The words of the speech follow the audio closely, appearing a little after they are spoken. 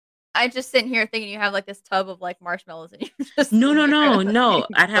I just sitting here thinking you have like this tub of like marshmallows and you're just No, no, no, you're no.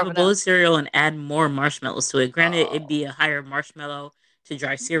 I'd have a throwing bowl out. of cereal and add more marshmallows to it. Granted, it'd Oh. be a higher marshmallow to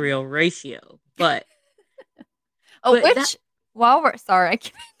dry cereal ratio, but Oh, but that which while we're sorry, I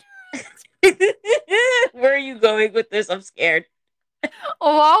keep where are you going with this? I'm scared.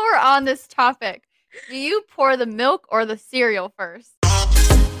 while we're on this topic, do you pour the milk or the cereal first?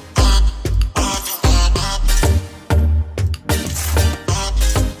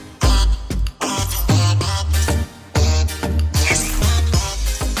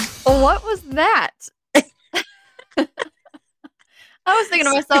 What was that? I was thinking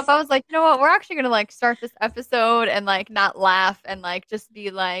to myself, I was like, you know what? We're actually gonna like start this episode and like not laugh and like just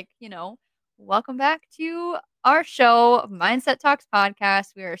be like, welcome back to our show, Mindset Talks podcast.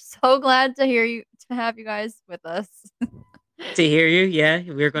 We are so glad to have you guys with us. To hear you, yeah,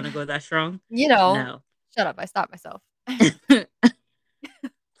 we're gonna go that strong. You know, No. shut up, I stopped myself.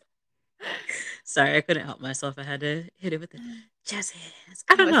 Sorry, I couldn't help myself. I had to hit it with the jazz hands.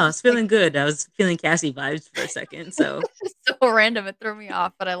 I No, don't it's know. I just was like feeling good. I was feeling Cassie vibes for a second. So it's just so random. It threw me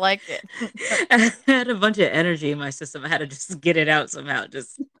off, but I like it. I had a bunch of energy in my system. I had to just get it out somehow.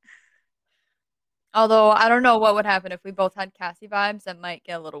 Just Although I don't know what would happen if we both had Cassie vibes. That might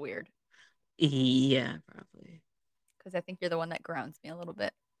get a little weird yeah, probably. because I think you're the one that grounds me a little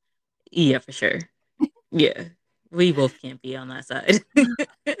bit. Yeah, for sure. Yeah. We both can't be on that side.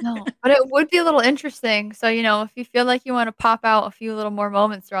 No, but it would be a little interesting. So, if you feel like you want to pop out a few little more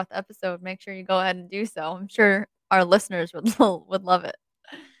moments throughout the episode, make sure you go ahead and do so. I'm sure our listeners would would love it.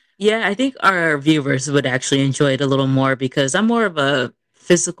 Yeah, I think our viewers would actually enjoy it a little more because I'm more of a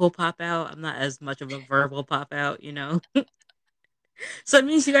physical pop out. I'm not as much of a verbal pop out. So it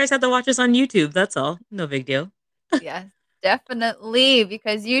means you guys have to watch us on YouTube. That's all. No big deal. Yes, definitely,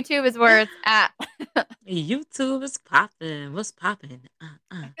 because YouTube is where it's at. YouTube is popping. What's popping?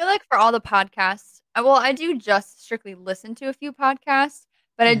 I feel like for all the podcasts, well, I do just strictly listen to a few podcasts,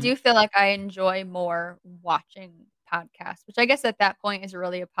 but I Mhm. do feel like I enjoy more watching podcasts, which I guess at that point is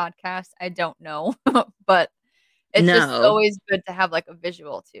really a podcast. I don't know, but it's just No, always good to have like a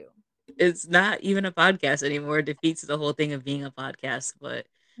visual too. it's not even a podcast anymore. It defeats the whole thing of being a podcast. But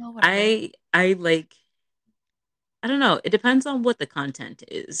Oh, whatever. I like I don't know. It depends on what the content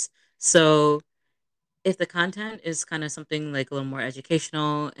is. So if the content is kind of something like a little more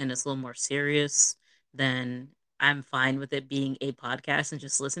educational and it's a little more serious, then I'm fine with it being a podcast and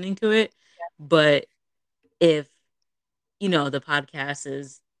just listening to it. But if, the podcast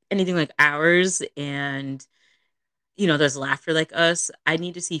is anything like ours and, there's laughter like us, I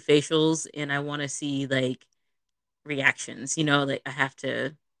need to see facials and I want to see like reactions, like I have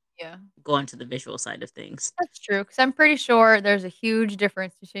to Yeah, go onto the visual side of things. that's true. Because I'm pretty sure there's a huge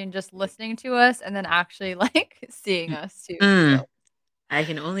difference between just listening to us and then actually like seeing us too. Mm. So, I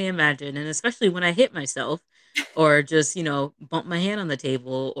can only imagine. And especially when I hit myself or just, bump my hand on the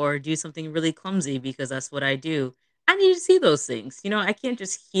table or do something really clumsy because that's what I do. I need to see those things. I can't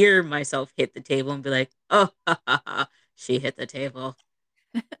just hear myself hit the table and be like, oh, ha, ha, ha, she hit the table.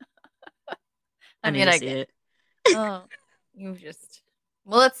 I I need mean, to I see get. it. Oh, you just.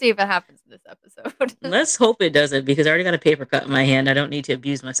 Well, let's see if it happens in this episode. Let's hope it doesn't because I already got a paper cut in my hand. I don't need to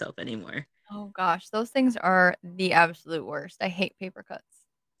abuse myself anymore. Oh gosh, those things are the absolute worst. I hate paper cuts.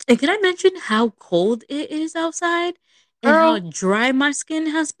 And can I mention how cold it is outside and how Girl, dry my skin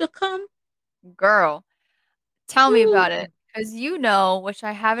has become? girl, tell me about it. Ooh. Because which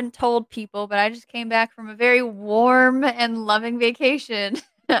I haven't told people, but I just came back from a very warm and loving vacation.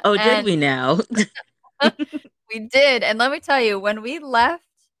 Oh, did And we now? we did. And let me tell you, when we left,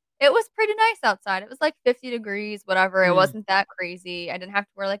 it was pretty nice outside. It was like 50 degrees, whatever. It Mm. wasn't that crazy. I didn't have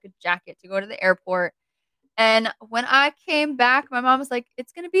to wear like a jacket to go to the airport. And when I came back, my mom was like,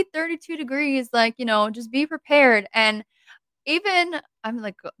 it's going to be 32 degrees. Like, just be prepared. And even, I'm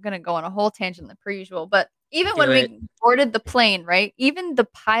like going to go on a whole tangent like per usual, but even Do when it. we boarded the plane, right? Even the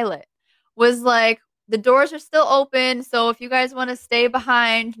pilot was like, the doors are still open. So if you guys want to stay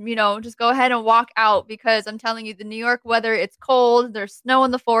behind, just go ahead and walk out because I'm telling you, the New York weather, it's cold. There's snow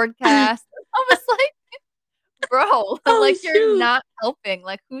in the forecast. I was like, bro, Oh like you're shoot. not helping.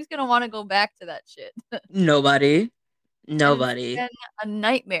 Like, who's going to want to go back to that shit? Nobody. And it's Nobody. been a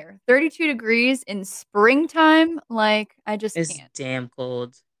nightmare. 32 degrees in springtime. Like, I just It's can't. damn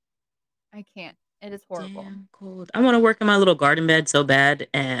cold. I can't. It is horrible. Damn cold. I want to work in my little garden bed so bad,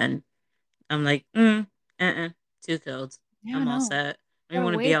 and I'm like, too cold. Yeah, I I'm all know. set. I don't Gotta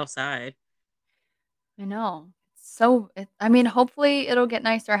want to be wait. outside. I know. I mean, hopefully it'll get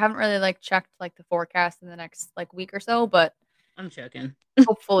nicer. I haven't really like checked like the forecast in the next like week or so, but I'm joking.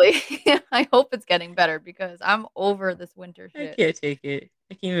 hopefully I hope it's getting better because I'm over this winter I shit. can't take it.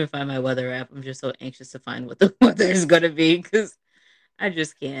 I can't even find my weather app. I'm just so anxious to find what the weather is gonna be because I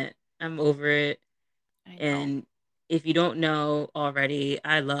just can't. I'm over it. I know. And if you don't know already,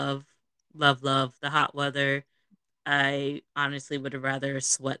 I love the hot weather. I honestly would rather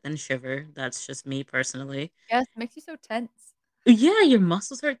sweat than shiver. That's just me personally. Yes, it makes you so tense. Yeah, your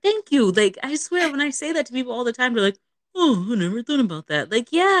muscles hurt. Thank you. Like, I swear, when I say that to people all the time, they're like, "Oh, I never thought about that." Like,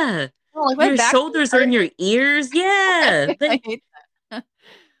 yeah, Oh, like my your back was shoulders are in your hurting. ears. Yeah, I like, hate that.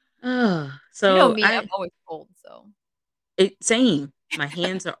 You know so me, I'm always cold, so same. My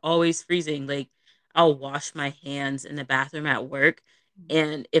hands are always freezing. Like, I'll wash my hands in the bathroom at work,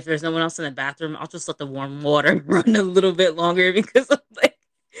 and if there's no one else in the bathroom, I'll just let the warm water run a little bit longer because I'm like,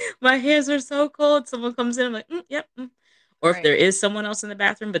 my hands are so cold. Someone comes in, I'm like, yep. Or if right. there is someone else in the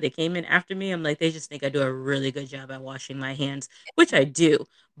bathroom, but they came in after me, I'm like, they just think I do a really good job at washing my hands, which I do.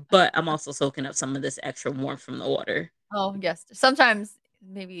 But I'm also soaking up some of this extra warmth from the water. Oh, yes. Sometimes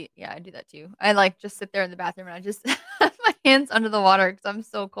maybe yeah, I do that too. I like just sit there in the bathroom and I just have my hands under the water because I'm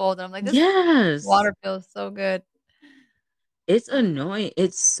so cold and I'm like, this Yes. water feels so good. It's annoying.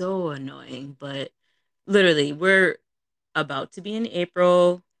 It's so annoying. But literally, we're about to be in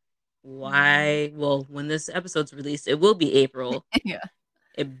April. Mhm. Why? Well, when this episode's released, it will be April. Yeah,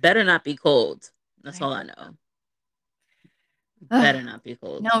 It better not be cold. That's I all I hope know. so. Better not be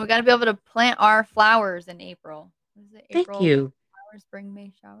cold. No, we got to be able to plant our flowers in April. What is it? Thank April you. flowers bring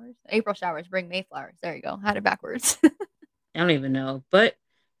May showers. April showers bring May flowers. There you go. Had it backwards. I don't even know. But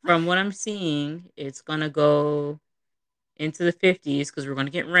from what I'm seeing, it's going to go into the 50s because we're going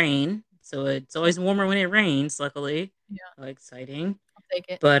to get rain. So it's always warmer when it rains, luckily. Yeah, How exciting. I'll take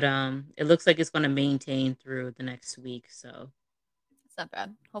it. But it looks like it's going to maintain through the next week. So It's not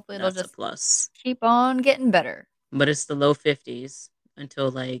bad. Hopefully, it'll that's a just plus. keep on getting better. But it's the low 50s until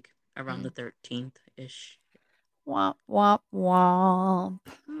like around the Mm. 13th ish. Womp womp womp.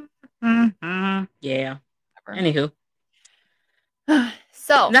 Yeah. Whatever. Anywho,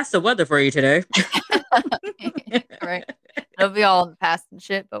 So, that's the weather for you today. right. It'll be all in the past and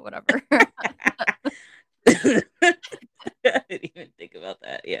shit, but whatever. I didn't even think about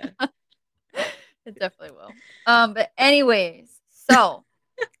that. Yeah. It definitely will. But anyways, so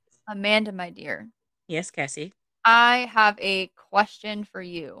Amanda, my dear, Yes, Cassie. I have a question for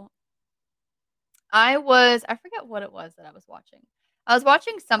you. I forget what it was that I was watching. I was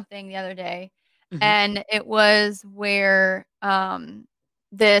watching something the other day, Hmm. and it was where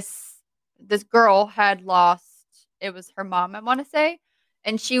this this girl had lost, it was her mom, I want to say,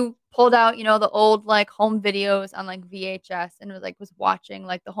 and she pulled out, the old like home videos on like VHS and was watching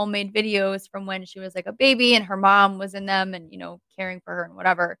like the homemade videos from when she was like a baby and her mom was in them and caring for her and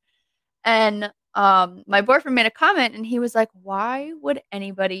whatever. And my boyfriend made a comment and he was like, "Why would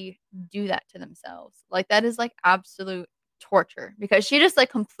anybody do that to themselves? Like that is like absolute torture." Because she just like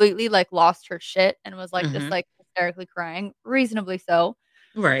completely like lost her shit and was like just Hmm. like hysterically crying, reasonably so.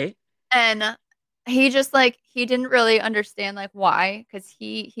 Right. And he just like he didn't really understand like why because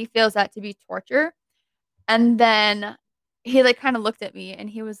he feels that to be torture. And then he like kind of looked at me and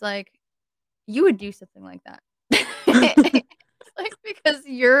he was like, "You would do something like that." It's like because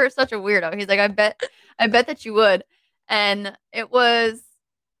you're such a weirdo. He's like, I bet that you would. And it was,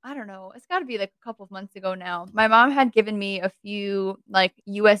 I don't know, it's got to be like a couple of months ago now. My mom had given me a few like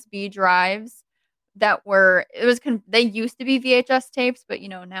USB drives that were it was they used to be VHS tapes, but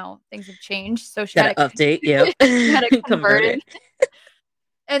now things have changed. So she had Gotta it update. Yep. she had it Convert converted. it.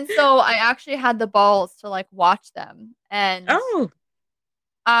 And so I actually had the balls to like watch them. And Oh.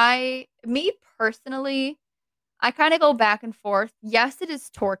 me personally, I kind of go back and forth. Yes, it is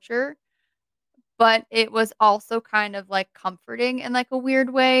torture, but it was also kind of like comforting in like a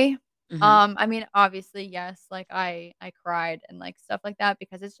weird way. Hmm. I mean, obviously, yes, like I cried and like stuff like that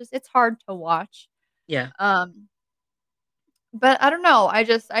because it's hard to watch. Yeah. Um, but I don't know.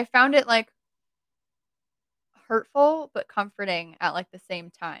 I found it like hurtful but comforting at like the same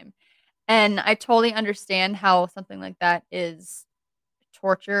time. And I totally understand how something like that is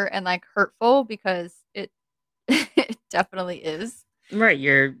torture and like hurtful because it it definitely is. Right.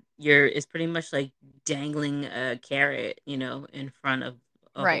 You're it's pretty much like dangling a carrot, in front of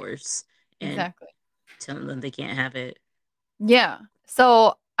a Right. horse and Exactly. telling them they can't have it. Yeah.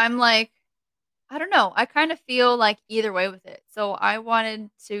 So I'm like, I don't know. I kind of feel like either way with it. So I wanted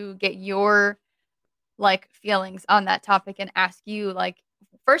to get your like feelings on that topic and ask you like,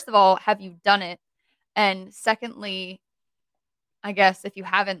 first of all, have you done it? And secondly, I guess if you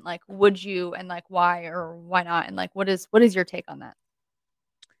haven't, like, would you and like why or why not? And like what is your take on that?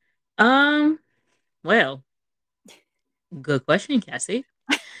 Um, well, good question, Cassie.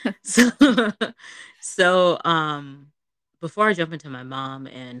 So so before I jump into my mom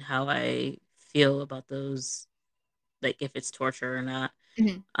and how I feel about those, like if it's torture or not,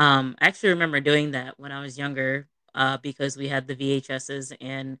 Mhm. I actually remember doing that when I was younger, because we had the VHSs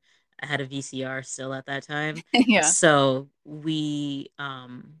and I had a VCR still at that time. Yeah. So we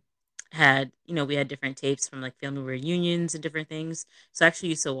had, we had different tapes from like family reunions and different things. So I actually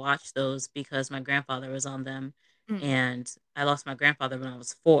used to watch those because my grandfather was on them, Mm. and I lost my grandfather when I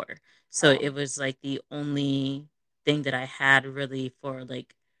was 4. So Oh. it was like the only thing that I had really for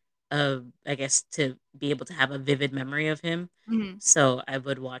like I guess to be able to have a vivid memory of him. Mhm. So I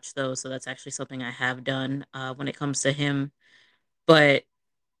would watch those. So that's actually something I have done when it comes to him. But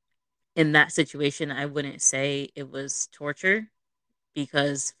in that situation, I wouldn't say it was torture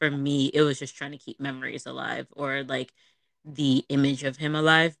because for me, it was just trying to keep memories alive or like the image of him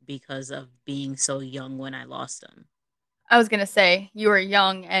alive because of being so young when I lost him. I was gonna say you were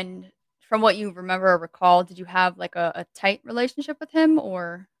young, and from what you remember or recall, did you have like a tight relationship with him,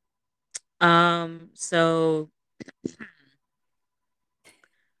 or? So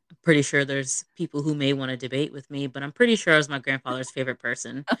I'm pretty sure there's people who may want to debate with me, but I'm pretty sure I was my grandfather's favorite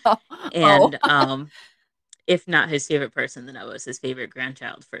person. Oh. And if not his favorite person, then I was his favorite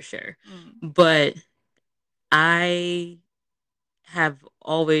grandchild for sure. Mm. But I have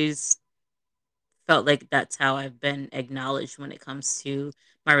always felt like that's how I've been acknowledged when it comes to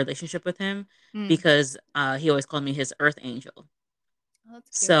my relationship with him Mm. because he always called me his earth angel. Oh, that's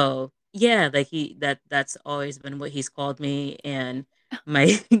cute. So yeah, like that's always been what he's called me, and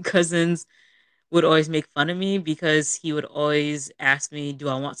my cousins would always make fun of me because he would always ask me, "Do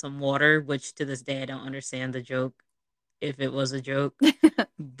I want some water?" Which to this day I don't understand the joke if it was a joke.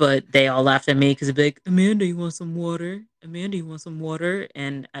 But they all laughed at me because they'd be like, "Amanda, you want some water? Amanda, you want some water?"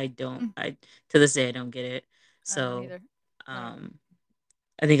 And I don't. Mm. I to this day I don't get it. I don't So, either. I don't. um,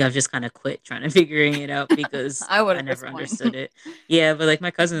 I think I've just kind of quit trying to figuring it out because I would I at this never point. understood it. Yeah, but like my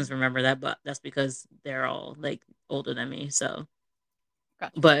cousins remember that, but that's because they're all like older than me. So,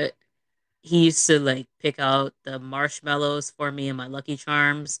 Gotcha. but he used to like pick out the marshmallows for me and my Lucky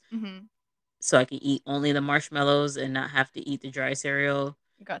Charms Hmm. so I could eat only the marshmallows and not have to eat the dry cereal.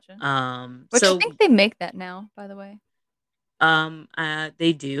 Gotcha. Which I So think they make that now, by the way.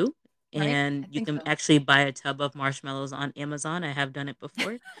 they do, Right? and I you think can so. actually buy a tub of marshmallows on Amazon. I have done it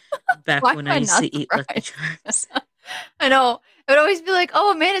before, back Why am when I I used not to eat Lucky surprised? Charms. I know. It would always be like,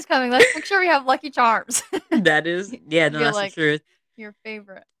 "Oh, Amanda's coming. Let's make sure we have Lucky Charms." That is, yeah, To no, be that's the like truth. your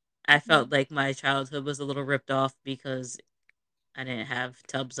favorite. I Mhm. felt like my childhood was a little ripped off because I didn't have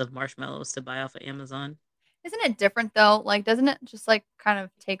tubs of marshmallows to buy off of Amazon. Isn't it different though? Like, doesn't it just like kind of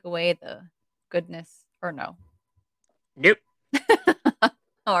take away the goodness or no? Nope.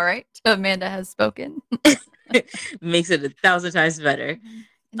 All right. Amanda has spoken. Makes it 1,000 times better. Mhm.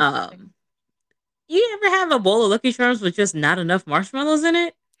 Interesting. Um, you ever have a bowl of Lucky Charms with just not enough marshmallows in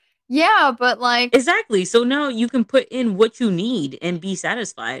it? Yeah, but like, Exactly. So now you can put in what you need and be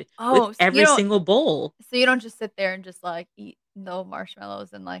satisfied with oh, every single bowl. so you don't just sit there and just like eat no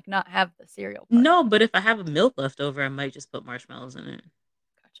marshmallows and like not have the cereal part. No, but if I have a milk left over, I might just put marshmallows in it.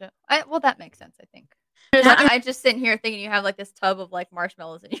 Gotcha. Well, that makes sense, I think. Because Not I just sitting here thinking you have like this tub of like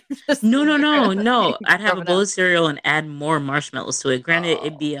marshmallows and you're just No, sitting no, there no, no. eating I'd have a from it bowl out. of cereal and add more marshmallows to it. Granted,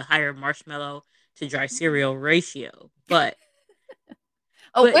 it'd Oh. be a higher marshmallow to dry cereal ratio, but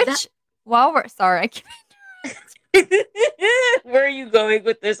Oh, but that which while we're sorry, I keep where are you going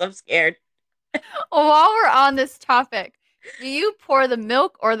with this? I'm scared. while we're on this topic, do you pour the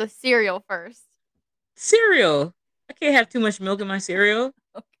milk or the cereal first? Cereal. I can't have too much milk in my cereal.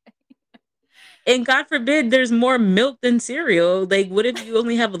 And God forbid there's more milk than cereal. Like, what if you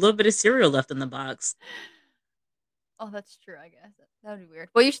only have a little bit of cereal left in the box? Oh, that's true, I guess. That would be weird.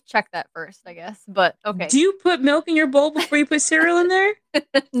 Well, you should check that first, I guess. But okay. Do you put milk in your bowl before you put cereal in there?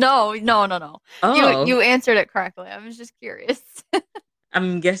 No, no, no, no. Oh, You answered it correctly. I was just curious.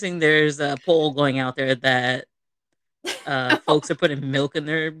 I'm guessing there's a poll going out there that Oh, folks are putting milk in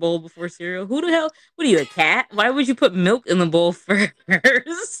their bowl before cereal. Who the hell? What are you, a cat? Why would you put milk in the bowl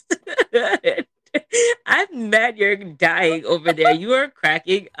first? I'm mad you're dying over there. You are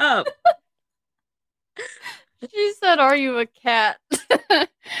cracking up. she said, "Are you a cat?"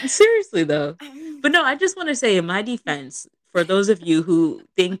 Seriously though. But no, I just want to say in my defense, for those of you who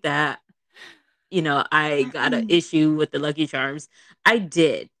think that, I got an issue with the Lucky Charms, I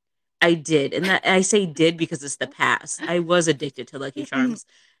did. I did. And that I say did because it's the past. I was addicted to Lucky Charms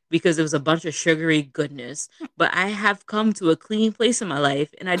because it was a bunch of sugary goodness. But I have come to a clean place in my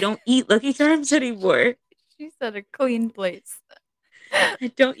life and I don't eat Lucky Charms anymore. She said a clean place.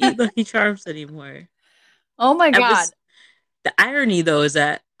 I don't eat Lucky Charms anymore. Oh my I God. was The irony though is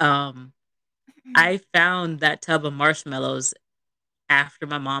that I found that tub of marshmallows after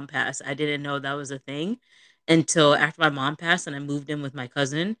my mom passed. I didn't know that was a thing until after my mom passed and I moved in with my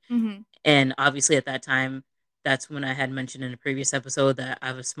cousin. Hmm. And obviously at that time, that's when I had mentioned in a previous episode that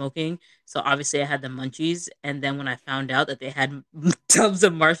I was smoking. So obviously I had the munchies. And then when I found out that they had tubs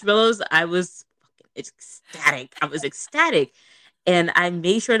of marshmallows, I was fucking ecstatic. I was ecstatic. And I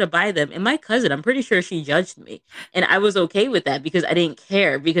made sure to buy them. And my cousin, I'm pretty sure she judged me. And I was okay with that because I didn't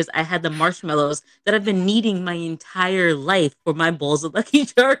care because I had the marshmallows that I've been needing my entire life for my bowls of Lucky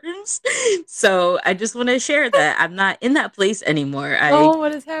Charms. So I just want to share that I'm not in that place anymore. Oh,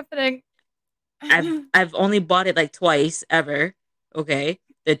 what is happening? I've only bought it like twice ever. Okay.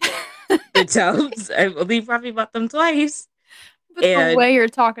 The tubs. I've only probably bought them twice. But the And way you're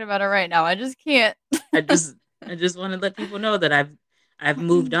talking about it right now, I just can't. I just I just want to let people know that I've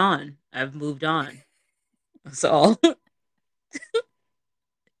moved on. I've moved on. That's all.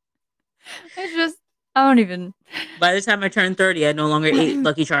 I just, I don't even. By the time I turned 30, I no longer ate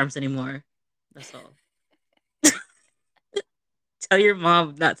Lucky Charms anymore. That's all. Tell your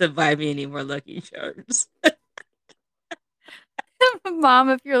mom not to buy me any more Lucky Charms. Mom,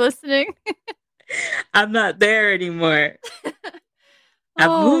 if you're listening. I'm not there anymore. I've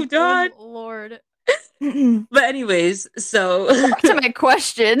Oh, moved good on. Lord. But anyways, so Back to my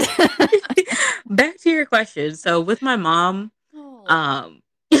question. back to your question. So with my mom, Oh. um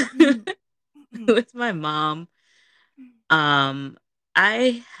with my mom, um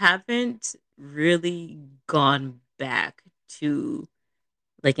I haven't really gone back to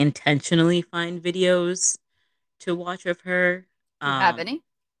like intentionally find videos to watch of her. Do you have Um any?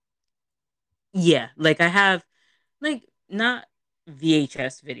 yeah, like I have like not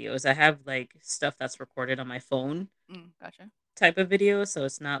VHS videos. I have like stuff that's recorded on my phone Gotcha. type of video, so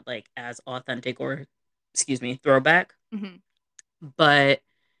it's not like as authentic or excuse me, throwback. Hmm. But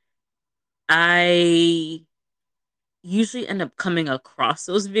I usually end up coming across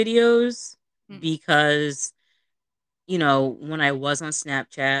those videos Mm. because when I was on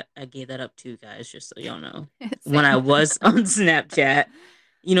Snapchat, I gave that up too, guys, just so y'all know. When I Same. was on Snapchat,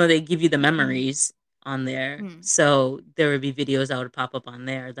 they give you the memories on there. Mm. So there would be videos that would pop up on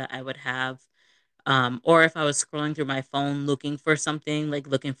there that I would have. Or if I was scrolling through my phone looking for something, like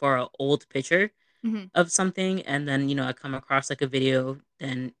looking for an old picture Hmm. of something, and then, I come across like a video,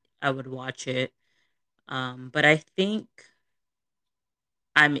 then I would watch it. But I think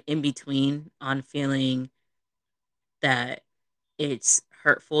I'm in between on feeling that it's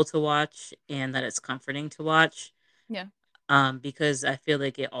hurtful to watch and that it's comforting to watch. Yeah. Because I feel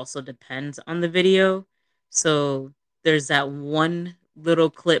like it also depends on the video. So there's that one little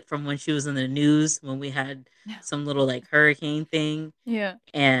clip from when she was in the news when we had some little like hurricane thing Yeah.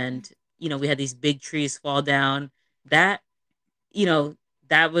 and we had these big trees fall down. That you know,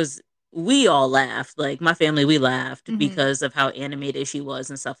 that was we all laughed. Like my family, we laughed Hmm. because of how animated she was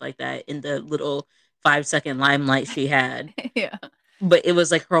and stuff like that in the little 5-second limelight she had. Yeah. But it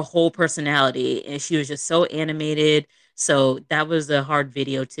was like her whole personality, and she was just so animated. So that was a hard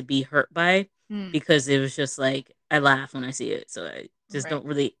video to be hurt by Mm. because it was just like I laugh when I see it. So I just Right. don't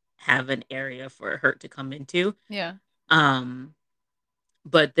really have an area for hurt to come into. Yeah. Um,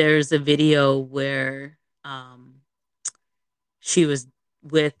 but there's a video where she was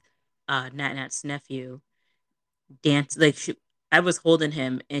with Nat Nat's nephew dance like I was holding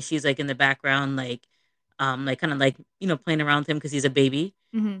him and she's like in the background like kind of like playing around with him because he's a baby,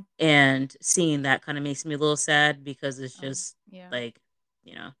 Hmm. and seeing that kind of makes me a little sad because it's Oh, just yeah. like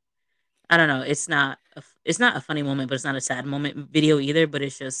you know I don't know, it's not a funny moment but it's not a sad moment video either, but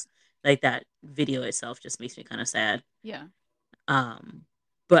it's just like that video itself just makes me kind of sad. Yeah. um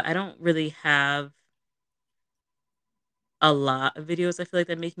but I don't really have a lot of videos I feel like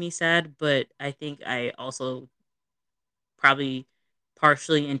that make me sad, but I think I also probably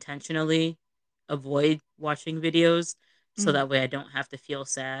partially intentionally avoid watching videos so Mm. that way I don't have to feel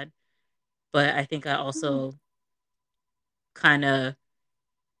sad. But I think I Mm. also kind of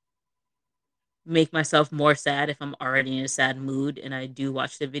make myself more sad if I'm already in a sad mood and I do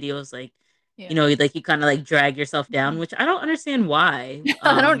watch the videos like Yeah. like you kind of like drag yourself down, Mhm. which I don't understand why.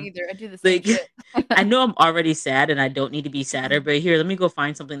 I don't either. I do the same Like shit. I know I'm already sad and I don't need to be sadder, Mhm. but here, let me go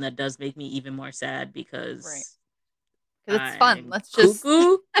find something that does make me even more sad Right. because 'Cause it's fun. I'm Let's just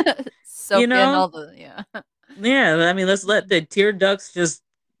cuckoo, you soak in know? all the, yeah. Yeah, I mean, let's let Mhm. the tear ducts just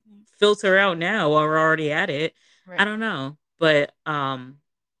Mhm. filter out now while we're already at it. I Right. don't know, but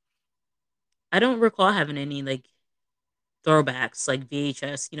I don't recall having any like throwbacks like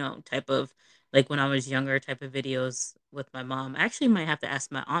VHS, type of like when I was younger type of videos with my mom. I actually might have to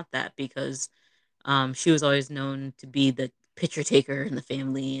ask my aunt that because she was always known to be the picture taker in the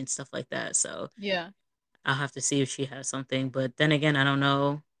family and stuff like that. So Yeah. I'll have to see if she has something. But then again, I don't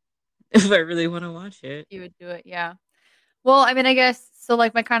know if I really want to watch it. You would do it. Yeah. Well, I mean, I guess so.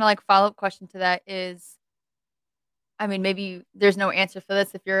 Like my kind of like follow up question to that is, I mean, maybe there's no answer for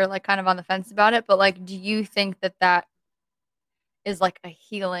this if you're like kind of on the fence about it, but like, do you think that that is like a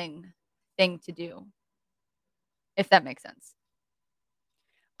healing thing to do, if that makes sense?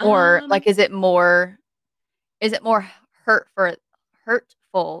 Or Um, like, is it more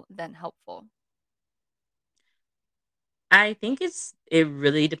hurtful than helpful? I think it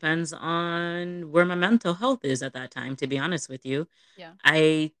really depends on where my mental health is at that time, to be honest with you. Yeah.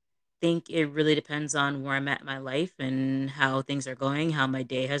 I think it really depends on where I'm at in my life and how things are going, how my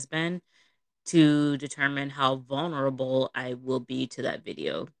day has been, to determine how vulnerable I will be to that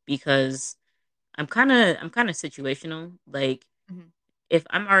video because I'm kind of situational. Like Hmm. if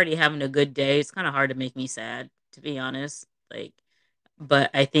I'm already having a good day, it's kind of hard to make me sad, to be honest. Like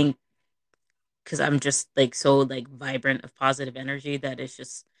but I think cuz I'm just like so like vibrant of positive energy that it's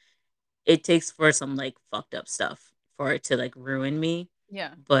just it takes for some like fucked up stuff for it to like ruin me.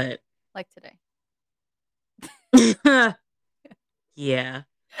 Yeah. But Like today. yeah,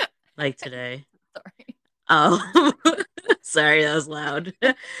 like today. Sorry. Oh, sorry, that was loud.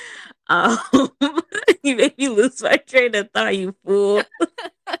 Um, you made me lose my train of thought, you fool.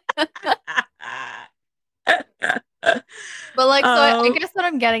 But like, so I um, guess what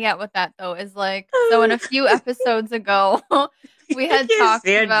I'm getting at with that though is like, so in a few episodes ago, we I had can't talked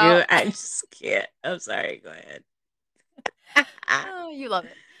stand you. about, I just can't. I'm sorry. Go ahead. oh, you love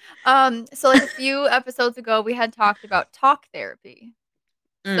it. So like a few episodes ago, we had talked about talk therapy.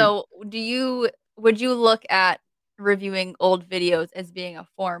 Mm, So would you look at reviewing old videos as being a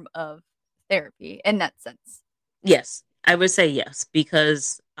form of therapy in that sense? yes, I would say yes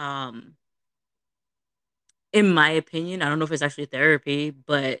because, in my opinion, I don't know if it's actually therapy,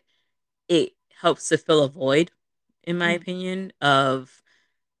 but it helps to fill a void, in my Mhm. opinion, of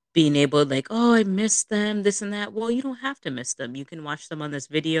being able to like, oh, I miss them, this and that. Well, you don't have to miss them. You can watch them on this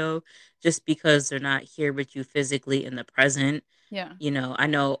video just because they're not here with you physically in the present. Yeah. I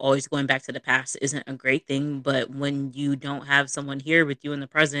know always going back to the past isn't a great thing, but when you don't have someone here with you in the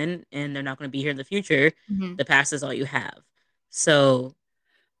present and they're not going to be here in the future, Mhm. the past is all you have. So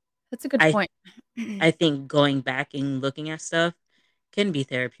That's a good I point. I think going back and looking at stuff can be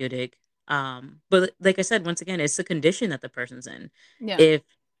therapeutic. But like I said, once again, it's the condition that the person's in. Yeah. If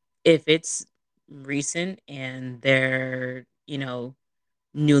if it's recent and they're,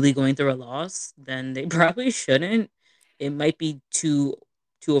 newly going through a loss, then they probably shouldn't. It might be too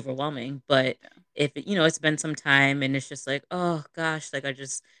overwhelming. But if it's been some time and it's just like, oh gosh, like I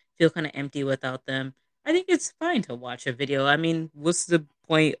just feel kind of empty without them. I think it's fine to watch a video. I mean, what's the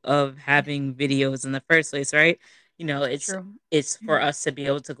point of having videos in the first place, right? That's It's true. it's for us to be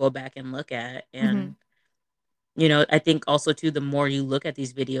able to go back and look at. Hmm. And I think also too, the more you look at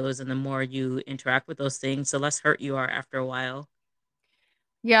these videos and the more you interact with those things, the less hurt you are after a while.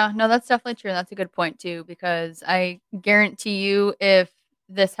 Yeah, no, that's definitely true. That's a good point too, because I guarantee you if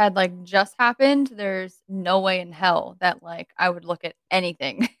this had like just happened, there's no way in hell that like I would look at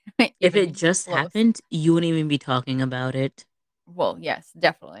anything If it even just close. happened, you wouldn't even be talking about it. Well, yes,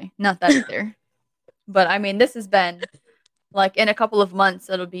 definitely. Not that either. But I mean, this has been like in a couple of months,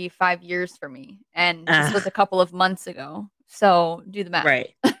 it'll be 5 years for me. And this was Ah, a couple of months ago. So do the math.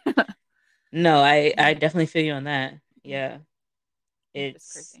 right. No, I definitely feel you on that. Yeah. It's just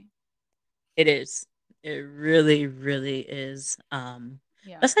It's crazy. it is. It really, really is.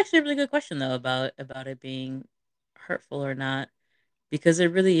 Yeah. That's actually a really good question though about it being hurtful or not, because it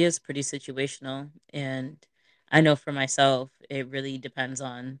really is pretty situational. And I know for myself, it really depends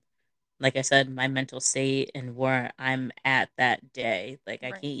on, like I said, my mental state and where I'm at that day. Like I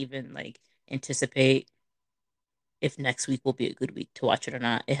can't Right. even like anticipate if next week will be a good week to watch it or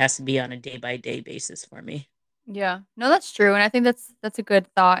not. It has to be on a day by day basis for me. Yeah. No, that's true. And I think that's a good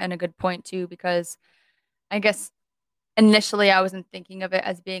thought and a good point too, because I guess initially I wasn't thinking of it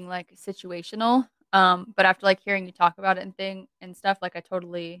as being like situational. But after like hearing you talk about it and stuff, like I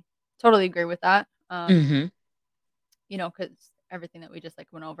totally agree with that. Hmm. Because everything that we just like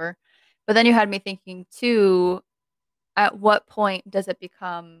went over. But then you had me thinking too, at what point does it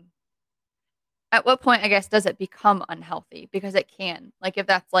become at what point I guess does it become unhealthy? Because it can. Like if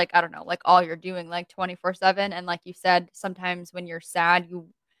that's like, I don't know, like all you're doing like 24/7 and like you said, sometimes when you're sad,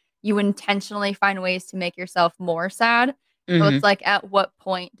 you intentionally find ways to make yourself more sad. So Hmm. it's like at what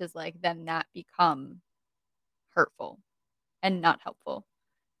point does like then that become hurtful and not helpful,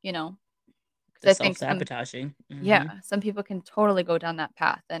 you know? The Because I self think sabotaging. yeah, Hmm. some people can totally go down that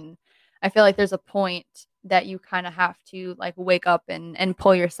path and I feel like there's a point that you kind of have to like wake up and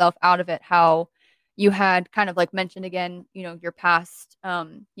pull yourself out of it. How you had kind of like mentioned again, your past,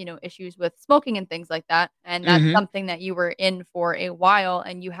 issues with smoking and things like that. And that's Hmm. something that you were in for a while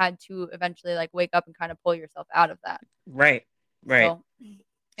and you had to eventually like wake up and kind of pull yourself out of that. Right. Right. So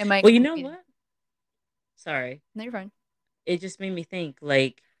it might Well, you kind of know be, what? Sorry. no, you're fine. It just made me think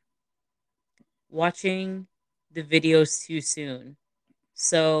like watching the videos too soon.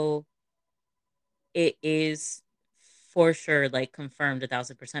 So it is for sure like confirmed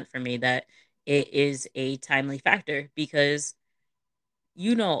 1,000% for me that it is a timely factor because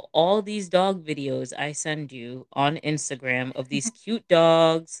all these dog videos I send you on Instagram of these cute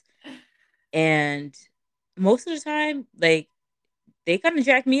dogs, and most of the time like they kind of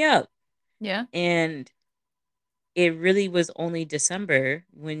jack me up. Yeah. And it really was only December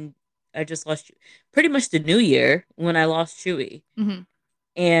when I just lost pretty much the new year when I lost Chewy. Hmm.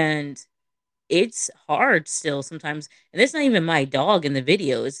 And it's hard still sometimes. And it's not even my dog in the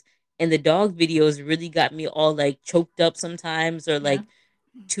videos. And the dog videos really got me all like choked up sometimes or Yeah. like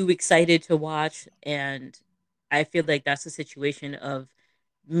too excited to watch. And I feel like that's a situation of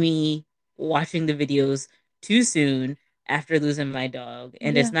me watching the videos too soon after losing my dog.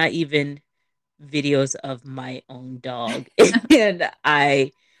 And it's Yeah. not even videos of my own dog. And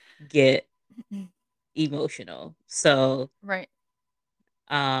I get emotional. So, Right.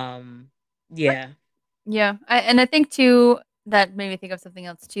 um, But yeah. yeah, and I think too that made me think of something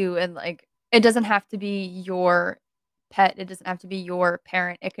else too. And like, it doesn't have to be your pet. It doesn't have to be your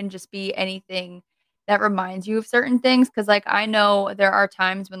parent. It can just be anything that reminds you of certain things. Because like I know there are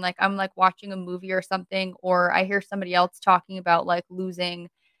times when like I'm like watching a movie or something, or I hear somebody else talking about like losing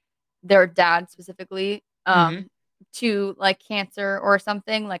their dad specifically, Hmm. to like cancer or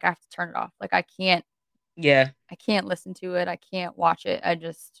something. Like I have to turn it off. Like Yeah. I can't listen to it. I can't watch it. And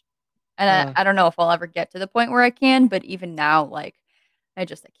Uh, I don't know if I'll ever get to the point where I can, but even now, like, I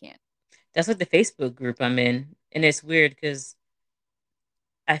can't. that's like the Facebook group I'm in. And it's weird because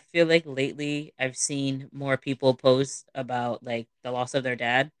I feel like lately I've seen more people post about like the loss of their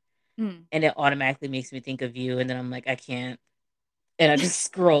dad. Mm. And it automatically makes me think of you. And then I'm like, I can't. And I just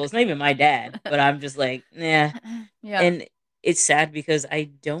scroll. It's not even my dad, but I'm just like, nah. Yeah. And it's sad because I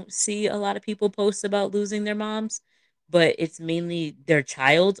don't see a lot of people post about losing their moms, but it's mainly their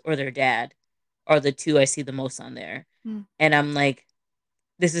child or their dad are the two I see the most on there. Mm. And I'm like,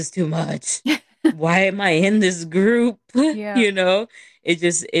 this is too much. Why am I in this group? Yeah. you know, it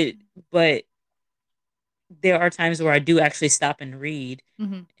just, but there are times where I do actually stop and read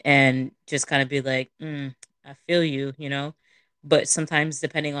Hmm. and just kind of be like, I feel you. But sometimes,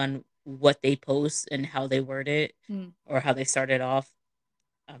 depending on what they post and how they word it Mm. or how they started off,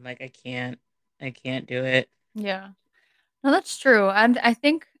 I'm like, I can't do it. Yeah. No, that's true. And I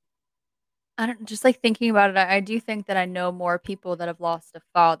think, I don't just like thinking about it, I do think that I know more people that have lost a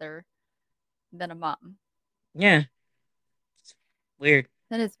father than a mom. Yeah, it's weird.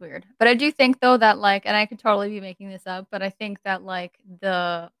 That is weird. But I do think though that like, and I could totally be making this up, but I think that like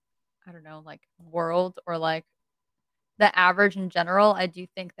I don't know, like world or like the average in general, I do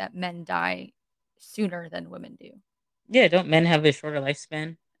think that men die sooner than women do. Yeah, don't men have a shorter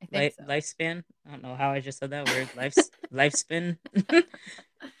lifespan? I think so. Lifespan? I don't know how I just said that word. Lifespan.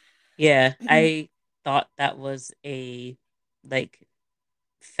 Yeah, I thought that was a like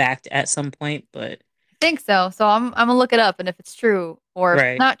fact at some point, but I think so. So I'm gonna look it up, and if it's true or if it's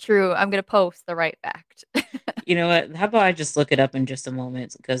right. not true, I'm gonna post the right fact. You know what? How about I just look it up in just a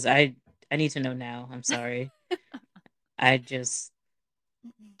moment because I need to know now. I'm sorry. I just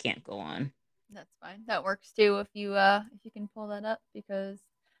can't go on. That's fine. That works too if you can pull that up because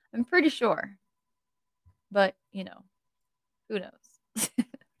I'm pretty sure. But, who knows?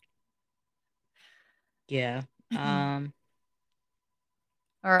 Yeah. Um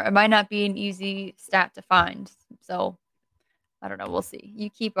Or it might not be an easy stat to find. So, I don't know, we'll see. You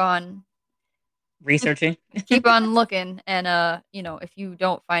keep researching. keep on looking and if you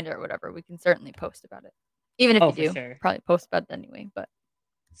don't find it or whatever, we can certainly post about it. Even if Oh, you for do, sure. probably post about it anyway, but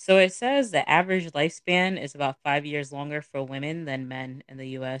So it says the average lifespan is about 5 years longer for women than men in the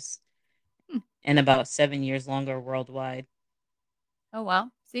US hmm. and about 7 years longer worldwide. Oh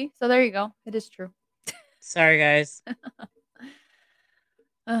wow. See? So there you go. It is true. Sorry, guys.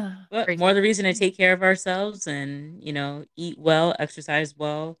 But more Crazy. the reason to take care of ourselves and, eat well, exercise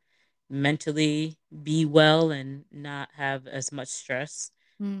well, mentally be well, and not have as much stress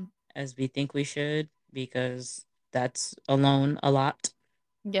Hmm. as we think we should because that's alone a lot.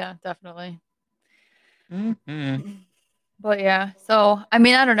 Yeah, definitely. Hmm. But yeah, so I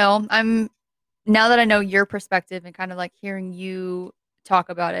mean, I don't know. I'm now that I know your perspective and kind of like hearing you talk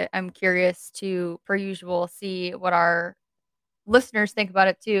about it. I'm curious to, per usual, see what our listeners think about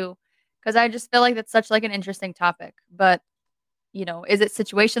it too, because I just feel like that's such like an interesting topic. But is it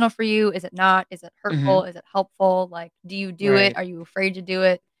situational for you? Is it not? Is it Hmm. hurtful? Is it helpful? Like, do you do it? Right. Are you afraid to do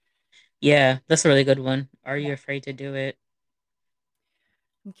it? Yeah, that's a really good one. Are Yeah, you afraid to do it?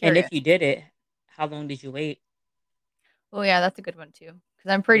 I'm And if curious. you did it, how long did you wait? Oh yeah, that's a good one too.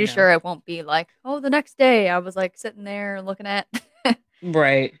 Because I'm You pretty know? sure it won't be like, oh, the next day I was like sitting there looking at.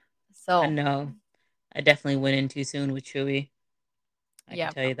 Right. I So know. I definitely went in too soon with Chewy. I can yeah,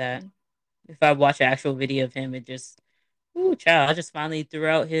 tell you that. probably. If I watch an actual video of him, it just, ooh, child, I just finally threw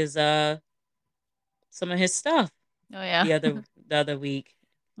out his some of his stuff Oh yeah. the other week.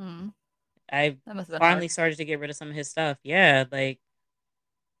 Hmm. I That must have been hard. finally started to get rid of some of his stuff. Yeah, like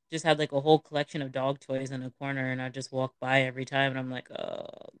just had like a whole collection of dog toys in a corner, and I just walk by every time, and I'm like, oh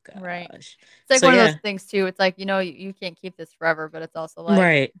Right. gosh. It's like So one of those yeah, things too. It's like, you can't keep this forever, but it's also like,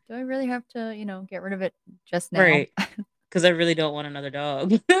 right, do I really have to, get rid of it just now? right. Because I really don't want another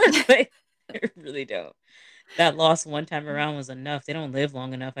dog. Like, I really don't. That loss one time around was enough. They don't live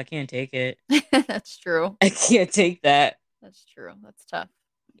long enough. I can't take it. That's true. I can't take that. That's true. That's tough.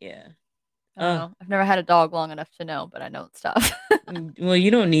 Yeah. I don't Oh, know. I've never had a dog long enough to know, but I know it's tough. well,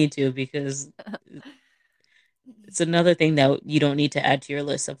 you don't need to because it's another thing that you don't need to add to your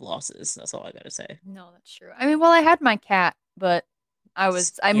list of losses. That's all I gotta say. No, that's true. I mean, well, I had my cat, but I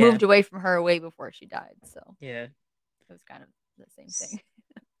Yeah, moved away from her way before she died, so yeah, it was kind of the same S- thing.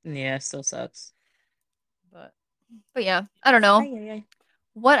 yeah. Still sucks. But but yeah, I don't know. Ay, ay, ay.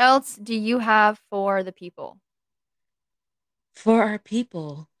 What else do you have for the people? For our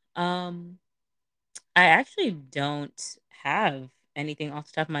people, um, I actually don't have anything off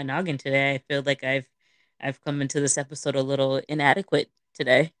the top of my noggin today. I feel like I've come into this episode a little inadequate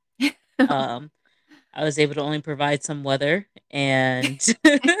today. Um, I was able to only provide some weather and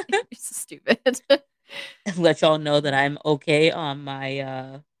You're so stupid. let y'all know that I'm okay on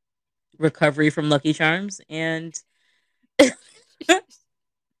my recovery from Lucky Charms, and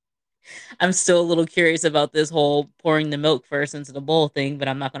I'm still a little curious about this whole pouring the milk first into the bowl thing, but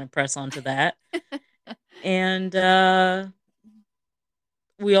I'm not going to press on to that. And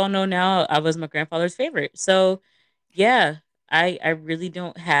we all know now I was my grandfather's favorite. So, yeah, I really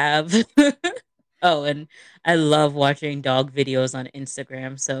don't have Oh, and I love watching dog videos on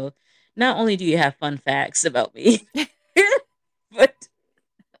Instagram. So, not only do you have fun facts about me, but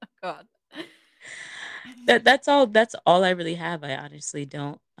God. that's all I really have. I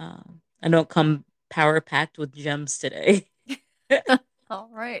don't come power packed with gems today. All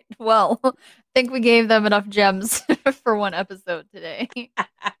right. Well, I think we gave them enough gems for one episode today.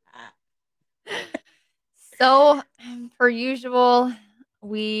 So, per usual,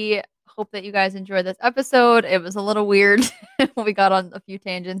 we hope that you guys enjoyed this episode. It was a little weird. We got on a few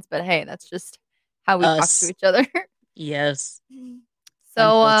tangents, but hey, that's just how we talk to Us. each other. Yes.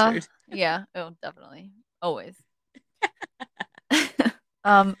 So, Unfiltered. yeah, oh, definitely. Always.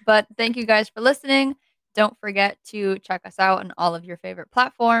 But thank you guys for listening. Don't forget to check us out on all of your favorite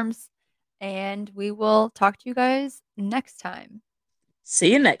platforms, and we will talk to you guys next time.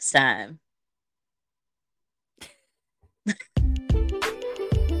 See you next time.